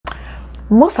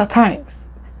most of the times,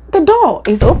 the door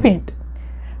is opened,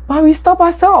 but we stop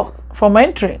ourselves from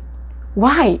entering.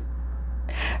 Why?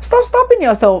 Stop stopping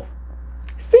yourself.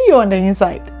 See you on the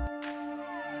inside.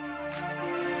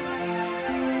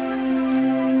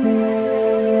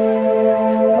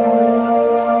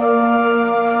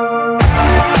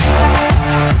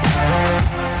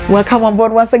 Welcome on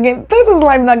board once again. This is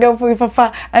Live Nugget for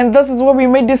Fafa, and this is where we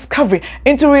make discovery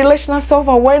into relational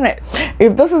self-awareness.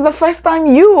 If this is the first time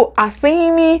you are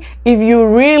seeing me, if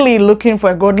you're really looking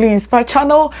for a godly inspired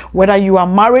channel, whether you are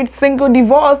married, single,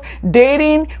 divorced,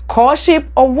 dating, courtship,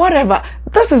 or whatever,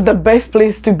 this is the best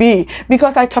place to be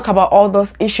because I talk about all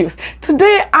those issues.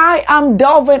 Today, I am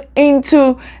delving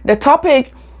into the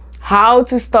topic, how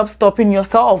to stop stopping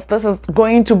yourself. This is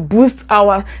going to boost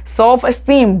our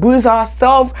self-esteem, boost our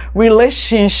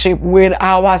self-relationship with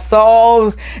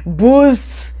ourselves,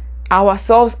 boost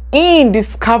ourselves in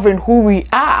discovering who we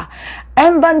are,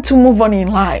 and then to move on in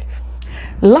life.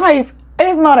 Life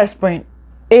is not a sprint,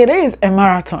 it is a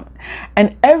marathon,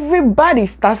 and everybody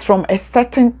starts from a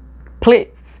certain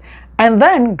place, and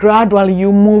then gradually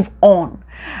you move on.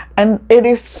 And it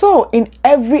is so in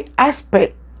every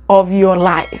aspect of your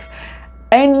life.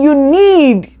 And you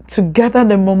need to gather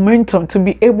the momentum to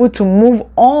be able to move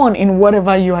on in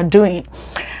whatever you are doing.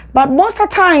 But most of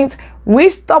the times, we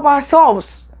stop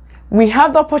ourselves. We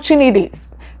have the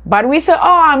opportunities, but we say, oh,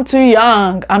 I'm too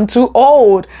young, I'm too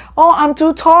old, oh, I'm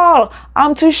too tall,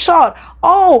 I'm too short,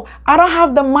 oh, I don't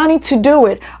have the money to do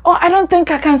it, oh, I don't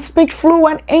think I can speak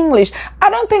fluent English, I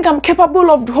don't think I'm capable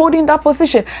of holding that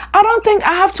position, I don't think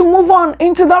I have to move on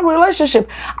into that relationship,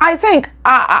 I think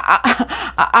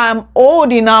I'm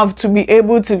old enough to be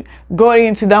able to go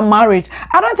into that marriage,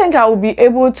 I don't think I will be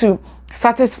able to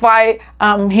satisfy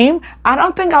him, I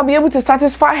don't think I'll be able to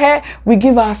satisfy her. We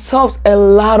give ourselves a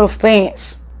lot of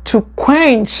things to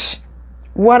quench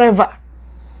whatever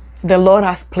the Lord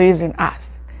has placed in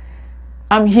us.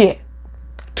 I'm here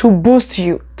to boost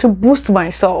you, to boost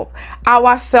myself,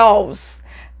 ourselves,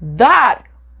 that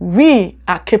we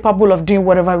are capable of doing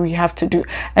whatever we have to do.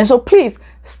 And so please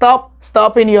stop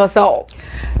stopping yourself.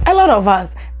 A lot of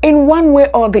us, in one way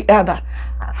or the other,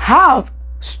 have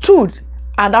stood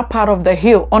at that part of the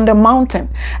hill on the mountain,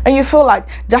 and you feel like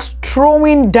just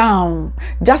throwing down,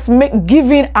 just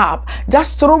giving up,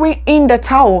 just throwing in the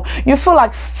towel. You feel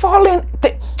like falling,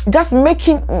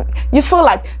 you feel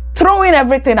like throwing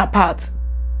everything apart.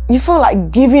 You feel like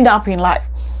giving up in life.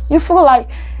 You feel like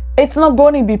it's not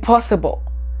going to be possible.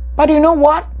 But you know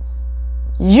what?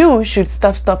 You should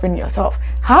stop stopping yourself.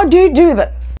 How do you do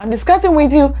this? I'm discussing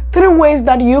with you 3 ways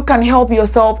that you can help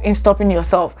yourself in stopping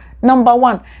yourself. Number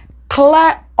 1,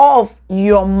 clear off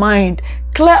your mind.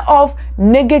 Clear off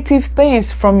negative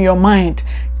things from your mind.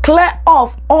 Clear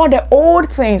off all the old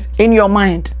things in your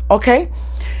mind. Okay?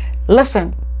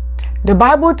 Listen, the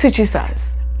Bible teaches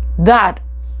us that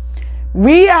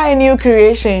we are a new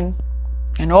creation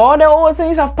and all the old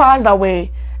things have passed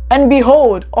away, and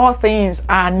behold, all things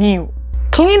are new.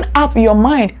 Clean up your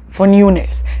mind for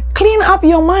newness. Clean up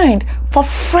your mind for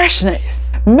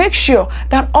freshness. Make sure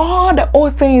that all the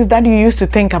old things that you used to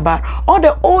think about, all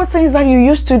the old things that you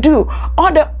used to do,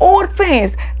 all the old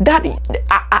things that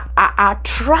are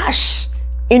trash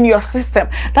in your system,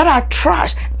 that are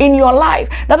trash in your life,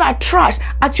 that are trash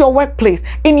at your workplace,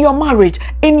 in your marriage,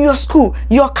 in your school,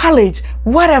 your college,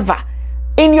 whatever,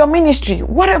 in your ministry,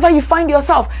 whatever you find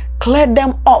yourself, clear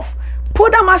them off.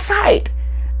 Put them aside.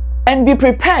 And be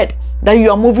prepared that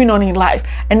you are moving on in life,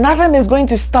 and nothing is going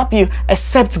to stop you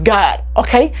except God.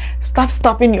 Okay? Stop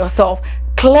stopping yourself.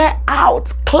 Clear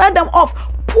out, clear them off,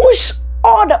 push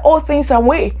all the old things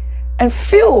away, and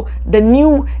fill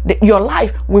your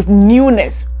life with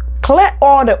newness. Clear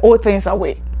all the old things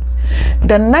away.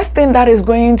 The next thing that is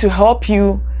going to help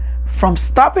you from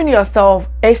stopping yourself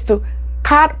is to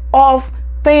cut off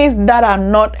things that are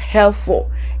not helpful,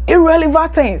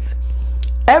 irrelevant things.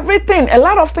 Everything, a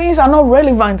lot of things are not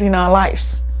relevant in our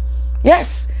lives.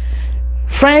 Yes,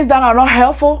 friends that are not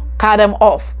helpful, cut them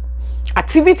off.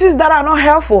 Activities that are not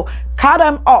helpful, cut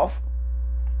them off.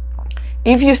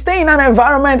 If you stay in an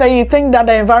environment and you think that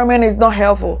the environment is not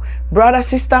helpful, brother,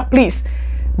 sister, please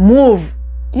move.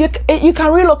 You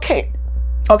can relocate,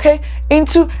 okay,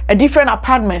 into a different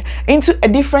apartment, into a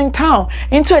different town,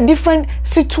 into a different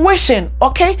situation,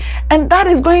 okay? And that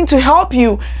is going to help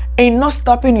you in not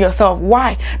stopping yourself.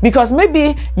 Why? Because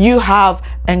maybe you have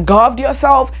engulfed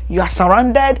yourself, you are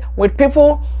surrounded with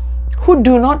people who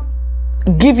do not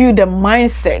give you the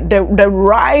mindset, the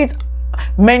right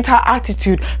mental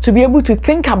attitude to be able to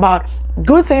think about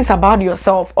good things about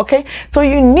yourself. Okay, so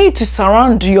you need to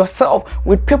surround yourself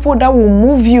with people that will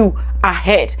move you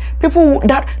ahead, people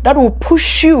that will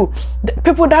push you,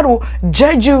 people that will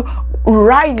judge you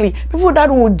rightly, people that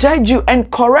will judge you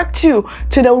and correct you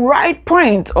to the right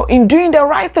point or in doing the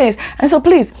right things. And so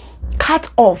please cut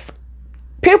off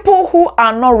people who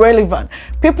are not relevant,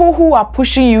 people who are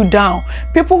pushing you down,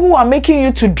 people who are making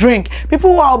you to drink,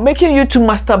 people who are making you to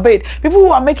masturbate, people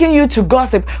who are making you to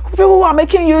gossip, people who are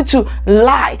making you to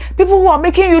lie, people who are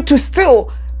making you to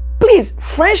steal. Please,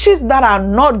 friendships that are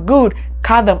not good,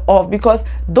 cut them off, because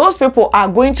those people are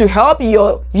going to help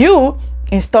you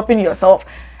in stopping yourself.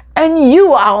 And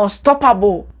you are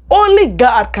unstoppable. Only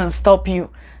God can stop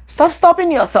you. Stop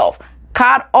stopping yourself.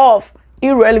 Cut off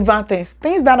irrelevant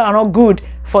things that are not good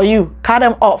for you. Cut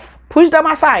them off. Push them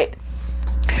aside.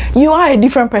 You are a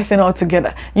different person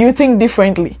altogether. You think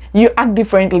differently. You act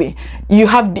differently. You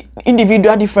have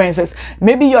individual differences.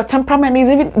 Maybe your temperament is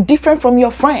even different from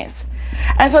your friends.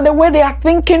 And so the way they are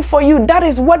thinking for you, that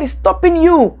is what is stopping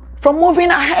you from moving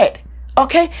ahead.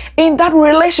 Okay? In that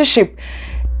relationship,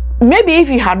 maybe if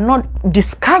you had not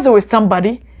discussed it with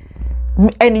somebody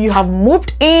and you have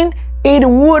moved in, it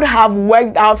would have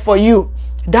worked out for you.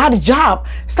 That job,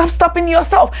 stop stopping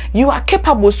yourself. You are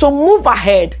capable, so move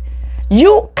ahead.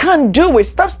 You can do it.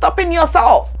 Stop stopping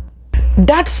yourself.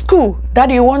 That school that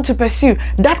you want to pursue,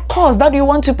 that course that you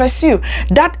want to pursue,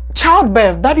 that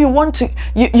childbirth that you want to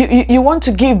you want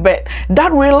to give birth,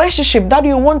 that relationship that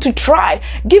you want to try,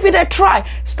 give it a try.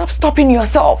 Stop stopping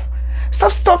yourself.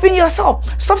 Stop stopping yourself.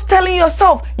 Stop telling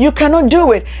yourself you cannot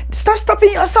do it. Stop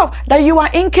stopping yourself that you are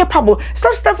incapable.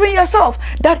 Stop stopping yourself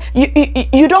that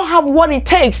you don't have what it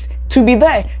takes to be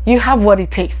there. You have what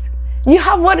it takes. You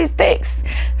have what it takes.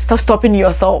 Stop stopping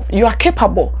yourself. You are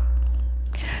capable.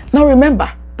 Now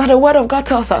remember that the word of God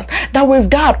tells us that with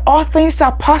God all things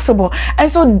are possible. And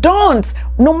so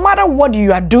no matter what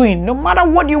you are doing, no matter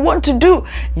what you want to do,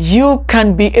 you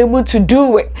can be able to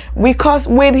do it, because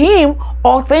with Him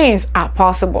all things are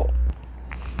possible.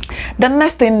 The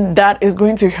next thing that is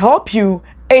going to help you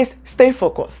is stay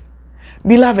focused.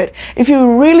 Beloved, if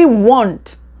you really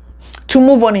want to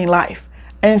move on in life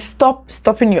and stop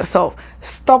stopping yourself,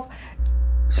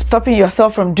 stopping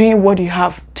yourself from doing what you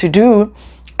have to do,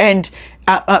 and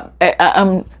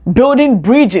building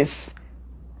bridges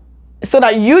so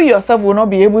that you yourself will not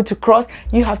be able to cross,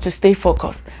 you have to stay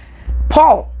focused.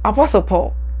 Apostle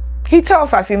Paul, he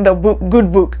tells us in the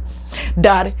good book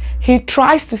that he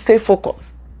tries to stay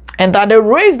focused, and that the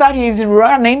race that he is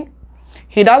running,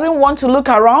 he doesn't want to look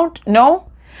around. No,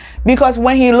 because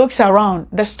when he looks around,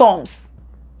 the storms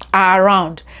are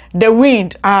around, the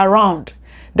wind are around,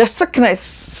 the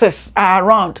sicknesses are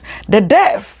around, the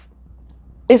death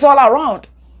is all around,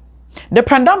 the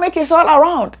pandemic is all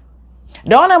around,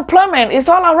 the unemployment is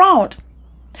all around.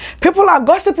 People are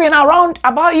gossiping around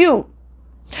about you.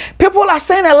 People are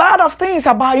saying a lot of things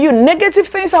about you, negative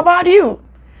things about you,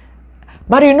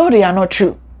 but you know they are not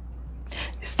true.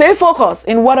 Stay focused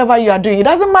in whatever you are doing. It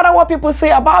doesn't matter what people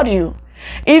say about you.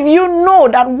 If you know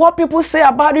that what people say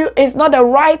about you is not the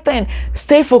right thing,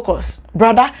 stay focused.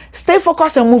 Brother, stay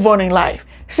focused and move on in life.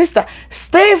 Sister,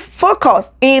 stay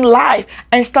focused in life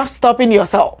and stop stopping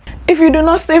yourself. If you do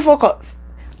not stay focused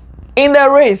in the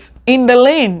race, in the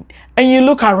lane, and you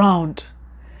look around,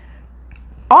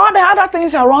 all the other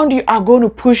things around you are going to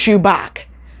push you back.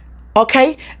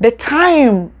 Okay? The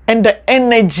time and the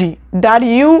energy that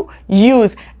you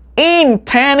use in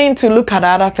turning to look at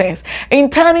other things, in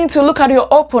turning to look at your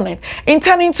opponent, in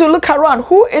turning to look around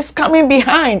who is coming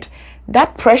behind,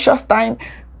 that precious time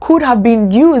could have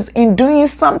been used in doing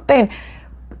something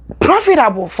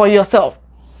profitable for yourself,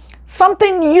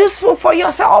 something useful for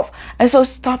yourself. And so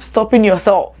stop stopping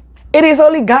yourself. It is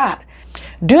only God.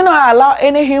 Do not allow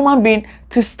any human being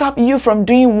to stop you from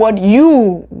doing what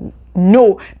you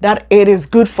know that it is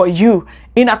good for you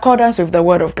in accordance with the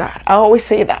word of God. I always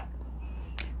say that.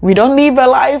 We don't live a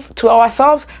life to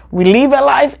ourselves. We live a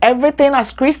life, everything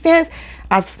as Christians,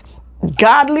 as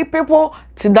godly people,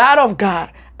 to that of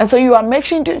God. And so you are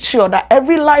making sure that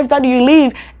every life that you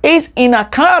live is in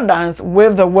accordance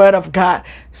with the word of God.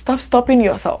 Stop stopping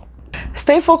yourself.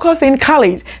 Stay focused in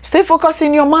college. Stay focused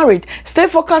in your marriage. Stay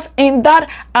focused in that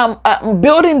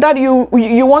building that you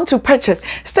want to purchase.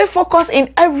 Stay focused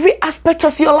in every aspect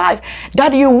of your life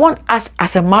that you want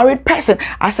as a married person,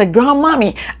 as a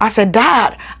grandmommy, as a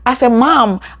dad, as a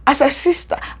mom, as a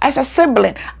sister, as a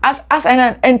sibling, as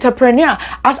an entrepreneur,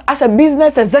 as a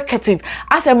business executive,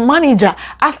 as a manager,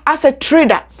 as a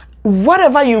trader.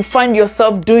 Whatever you find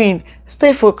yourself doing,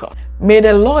 stay focused. may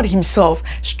the Lord himself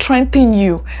strengthen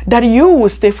you, that you will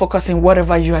stay focused in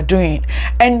whatever you are doing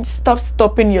and stop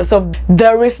stopping yourself.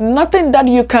 There is nothing that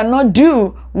you cannot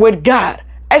do with God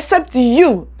except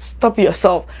you stop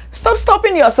yourself. Stop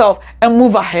stopping yourself and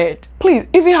move ahead. Please,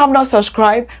 if you have not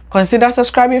subscribed, consider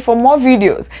subscribing for more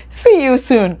videos. See you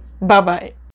soon. Bye bye.